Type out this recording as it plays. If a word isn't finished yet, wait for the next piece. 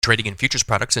Trading in futures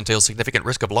products entails significant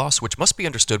risk of loss, which must be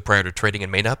understood prior to trading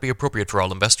and may not be appropriate for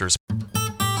all investors.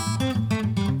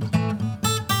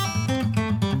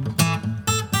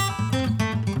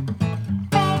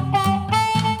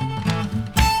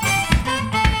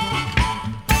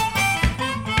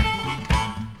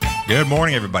 Good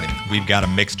morning, everybody. We've got a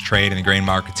mixed trade in the grain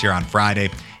markets here on Friday.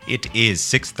 It is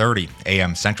 6:30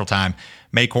 a.m. Central Time.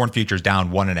 May corn futures down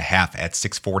 1.5 at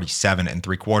 647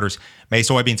 3/4. May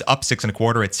soybeans up 6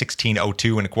 1/4 at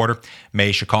 1602 1/4.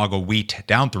 May Chicago wheat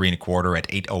down 3 1/4 at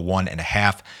 801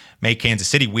 1/2. May Kansas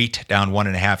City wheat down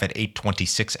 1.5 at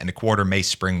 826 1/4. May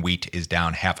spring wheat is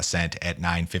down 0.5 cent at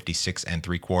 956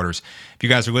 3/4. If you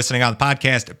guys are listening on the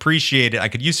podcast, appreciate it. I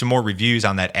could use some more reviews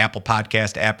on that Apple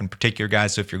Podcast app in particular,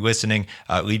 guys. So if you're listening,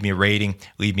 leave me a rating,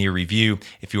 leave me a review.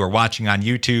 If you are watching on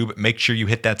YouTube, make sure you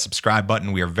hit that subscribe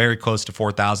button. We are very close to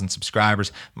 4,000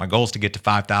 subscribers. My goal is to get to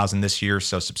 5,000 this year.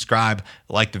 So subscribe,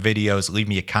 like the videos, leave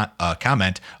me a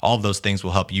comment. All of those things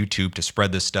will help YouTube to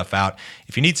spread this stuff out.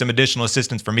 If you need some additional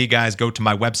assistance from me, guys, go to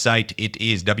my website. It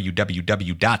is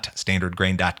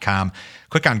www.standardgrain.com.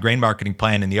 Click on Grain Marketing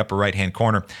Plan in the upper right-hand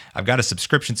corner. I've got a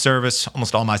subscription service.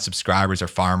 Almost all my subscribers are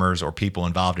farmers or people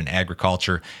involved in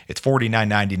agriculture. It's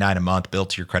 $49.99 a month,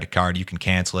 billed to your credit card. You can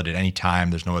cancel it at any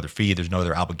time. There's no other fee. There's no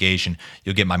other obligation.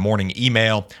 You'll get my morning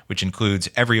email, which includes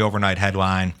every overnight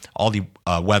headline, all the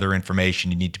weather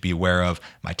information you need to be aware of,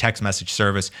 my text message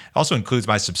service. It also includes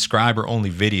my subscriber-only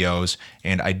videos,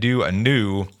 and I do a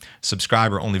new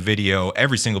subscriber-only video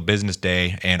every single business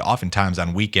day and oftentimes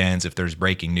on weekends if there's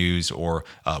breaking news or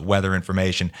weather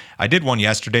information. I did one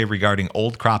yesterday regarding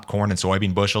old crop corn and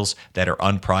soybean bushels that are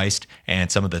unpriced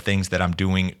and some of the things that I'm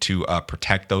doing to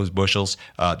protect those bushels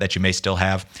that you may still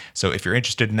have. So if you're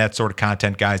interested in that sort of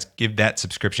content, guys, give that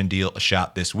subscription deal a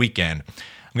shot this weekend.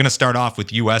 I'm going to start off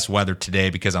with U.S. weather today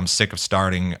because I'm sick of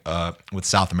starting with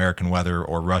South American weather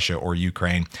or Russia or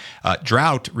Ukraine.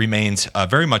 Drought remains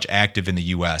very much active in the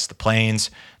U.S. The plains,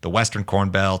 the western Corn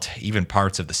Belt, even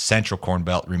parts of the central Corn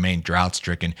Belt remain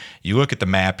drought-stricken. You look at the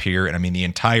map here, and I mean the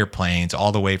entire plains,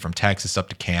 all the way from Texas up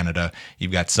to Canada,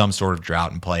 you've got some sort of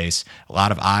drought in place. A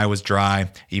lot of Iowa's dry,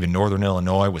 even northern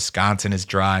Illinois, Wisconsin is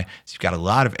dry. So you've got a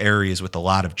lot of areas with a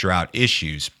lot of drought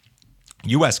issues.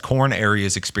 U.S. corn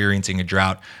areas experiencing a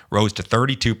drought rose to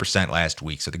 32% last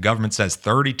week. So the government says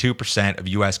 32% of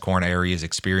U.S. corn areas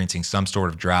experiencing some sort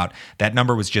of drought. That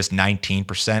number was just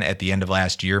 19% at the end of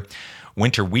last year.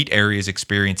 Winter wheat areas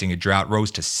experiencing a drought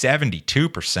rose to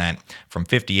 72% from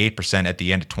 58% at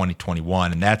the end of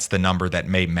 2021. And that's the number that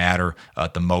may matter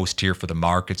the most here for the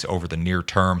markets over the near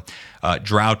term.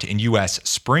 Drought in U.S.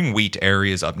 spring wheat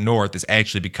areas up north is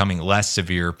actually becoming less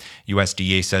severe.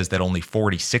 USDA says that only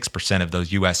 46% of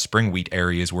those U.S. spring wheat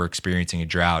areas were experiencing a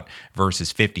drought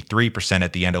versus 53%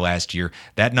 at the end of last year.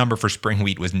 That number for spring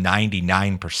wheat was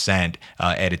 99%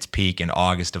 at its peak in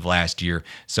August of last year.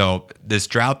 So this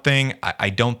drought thing,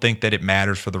 I don't think that it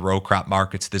matters for the row crop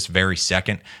markets this very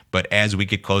second, but as we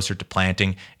get closer to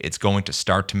planting, it's going to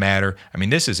start to matter. I mean,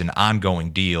 this is an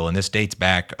ongoing deal, and this dates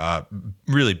back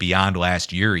really beyond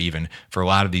last year even for a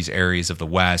lot of these areas of the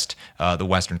West. The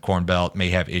Western Corn Belt may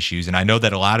have issues, and I know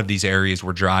that a lot of these areas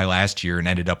were dry last year and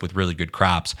ended up with really good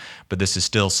crops, but this is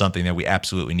still something that we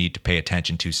absolutely need to pay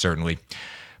attention to, certainly.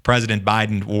 President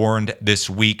Biden warned this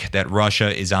week that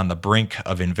Russia is on the brink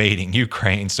of invading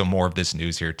Ukraine. So more of this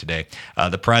news here today.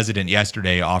 The president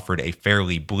yesterday offered a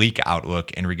fairly bleak outlook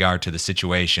in regard to the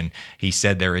situation. He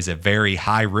said there is a very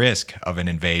high risk of an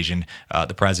invasion.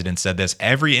 The president said this: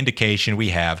 every indication we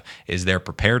have is they're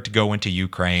prepared to go into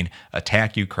Ukraine,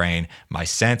 attack Ukraine. My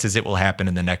sense is it will happen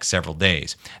in the next several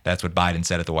days. That's what Biden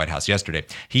said at the White House yesterday.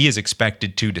 He is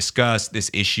expected to discuss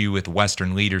this issue with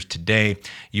Western leaders today.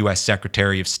 U.S.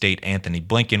 Secretary of State Anthony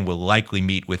Blinken will likely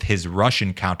meet with his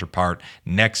Russian counterpart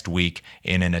next week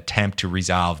in an attempt to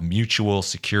resolve mutual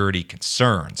security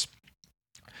concerns.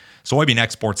 Soybean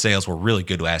export sales were really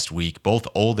good last week. Both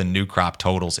old and new crop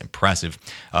totals impressive.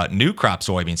 New crop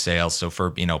soybean sales, so for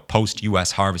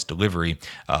post-U.S. harvest delivery,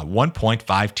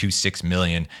 1.526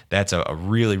 million. That's a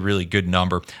really, really good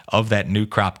number. Of that new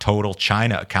crop total,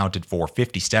 China accounted for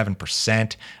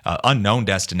 57%. Unknown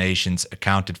destinations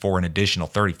accounted for an additional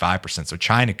 35%. So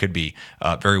China could be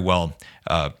very well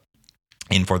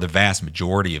in for the vast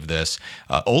majority of this.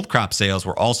 Old crop sales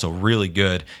were also really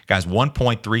good. Guys,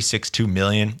 1.362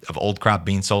 million of old crop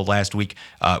beans sold last week.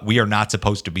 We are not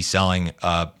supposed to be selling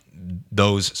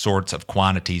those sorts of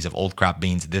quantities of old crop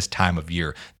beans this time of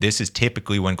year. This is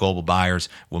typically when global buyers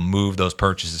will move those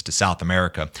purchases to South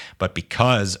America. But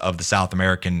because of the South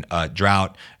American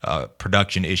drought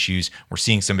production issues, we're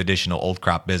seeing some additional old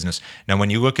crop business. Now, when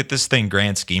you look at this thing,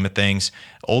 grand scheme of things,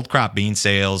 old crop bean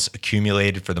sales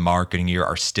accumulated for the marketing year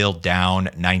are still down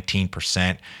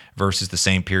 19% versus the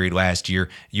same period last year.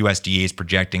 USDA is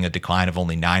projecting a decline of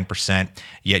only 9%.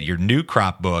 Yet your new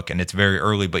crop book, and it's very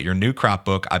early, but your new crop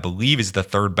book, I believe, is the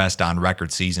third best on record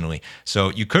seasonally. So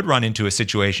you could run into a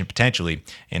situation potentially,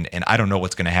 and I don't know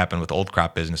what's going to happen with old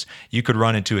crop business. You could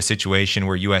run into a situation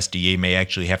where USDA may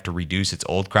actually have to reduce its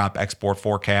old crop export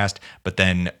forecast, but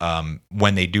then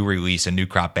when they do release a new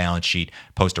crop balance sheet,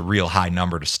 post a real high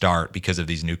number to start because of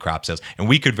these new crop sales. And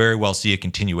we could very well see a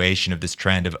continuation of this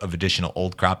trend of additional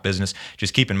old crop business.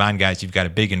 Just keep in mind, guys, you've got a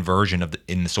big inversion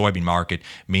in the soybean market,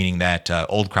 meaning that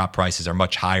old crop prices are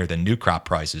much higher than new crop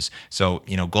prices. So,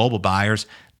 global buyers,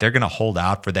 they're going to hold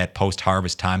out for that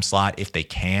post-harvest time slot if they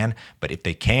can. But if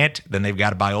they can't, then they've got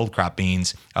to buy old crop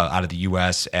beans out of the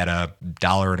U.S. at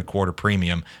 $1.25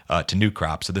 premium to new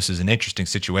crop. So this is an interesting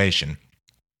situation.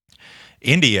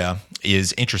 India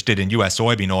is interested in U.S.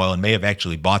 soybean oil and may have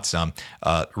actually bought some.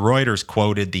 Reuters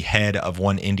quoted the head of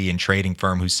one Indian trading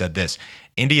firm who said this: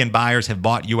 Indian buyers have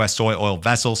bought U.S. soy oil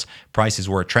vessels. Prices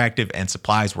were attractive and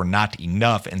supplies were not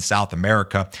enough in South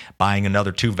America. Buying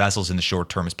another 2 vessels in the short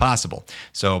term is possible.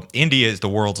 So India is the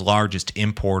world's largest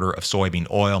importer of soybean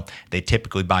oil. They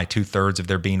typically buy 2/3 of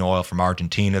their bean oil from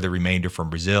Argentina, the remainder from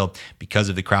Brazil. Because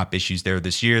of the crop issues there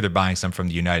this year, they're buying some from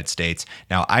the United States.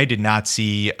 Now, I did not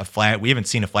see we haven't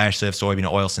seen a flash sale of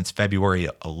soybean oil since February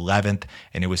 11th,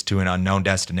 and it was to an unknown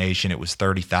destination. It was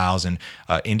 30,000.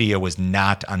 India was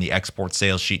not on the export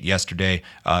sales sheet yesterday,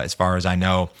 as far as I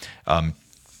know.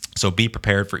 So be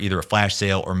prepared for either a flash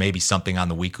sale or maybe something on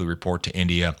the weekly report to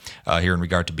India here in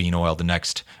regard to bean oil the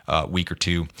next week or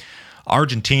two.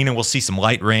 Argentina will see some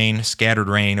light rain, scattered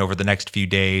rain over the next few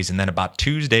days, and then about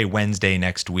Tuesday, Wednesday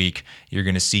next week, you're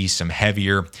going to see some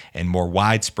heavier and more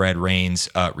widespread rains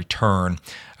return.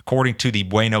 According to the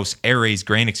Buenos Aires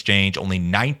Grain Exchange, only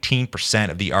 19%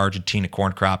 of the Argentina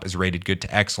corn crop is rated good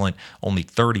to excellent. Only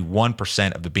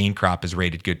 31% of the bean crop is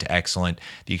rated good to excellent.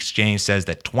 The exchange says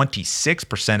that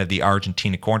 26% of the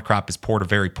Argentina corn crop is poor to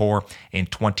very poor, and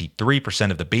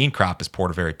 23% of the bean crop is poor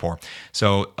to very poor.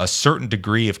 So a certain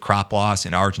degree of crop loss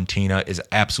in Argentina is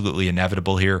absolutely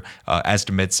inevitable here.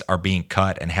 Estimates are being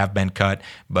cut and have been cut,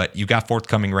 but you got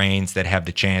forthcoming rains that have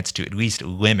the chance to at least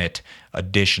limit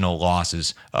additional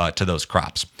losses to those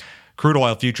crops. Crude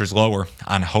oil futures lower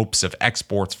on hopes of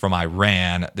exports from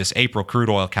Iran. This April crude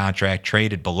oil contract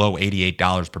traded below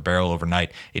 $88 per barrel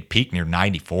overnight. It peaked near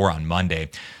 94 on Monday.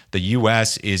 The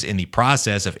U.S. is in the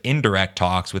process of indirect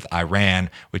talks with Iran,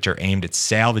 which are aimed at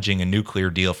salvaging a nuclear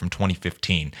deal from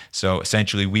 2015. So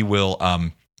essentially, we will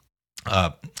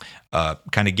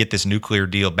kind of get this nuclear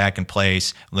deal back in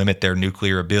place, limit their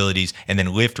nuclear abilities, and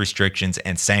then lift restrictions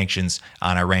and sanctions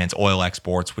on Iran's oil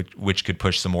exports, which could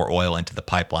push some more oil into the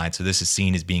pipeline. So this is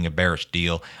seen as being a bearish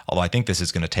deal, although I think this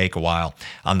is going to take a while.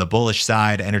 On the bullish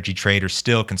side, energy traders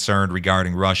still concerned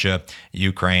regarding Russia,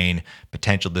 Ukraine,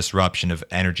 potential disruption of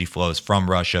energy flows from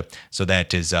Russia. So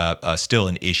that is still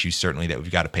an issue, certainly, that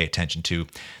we've got to pay attention to.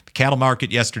 The cattle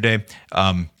market yesterday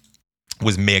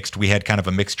was mixed. We had kind of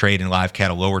a mixed trade in live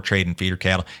cattle, lower trade in feeder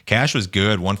cattle. Cash was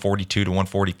good, 142 to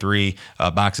 143.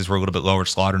 Boxes were a little bit lower.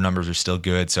 Slaughter numbers are still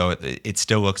good. So it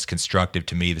still looks constructive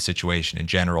to me, the situation in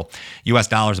general. U.S.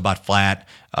 dollar's about flat.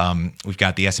 We've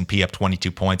got the S&P up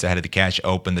 22 points ahead of the cash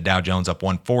open. The Dow Jones up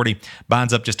 140.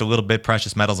 Bonds up just a little bit.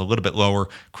 Precious metals a little bit lower.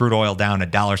 Crude oil down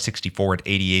 $1.64 at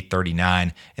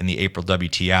 88.39 in the April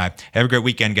WTI. Have a great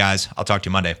weekend, guys. I'll talk to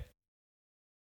you Monday.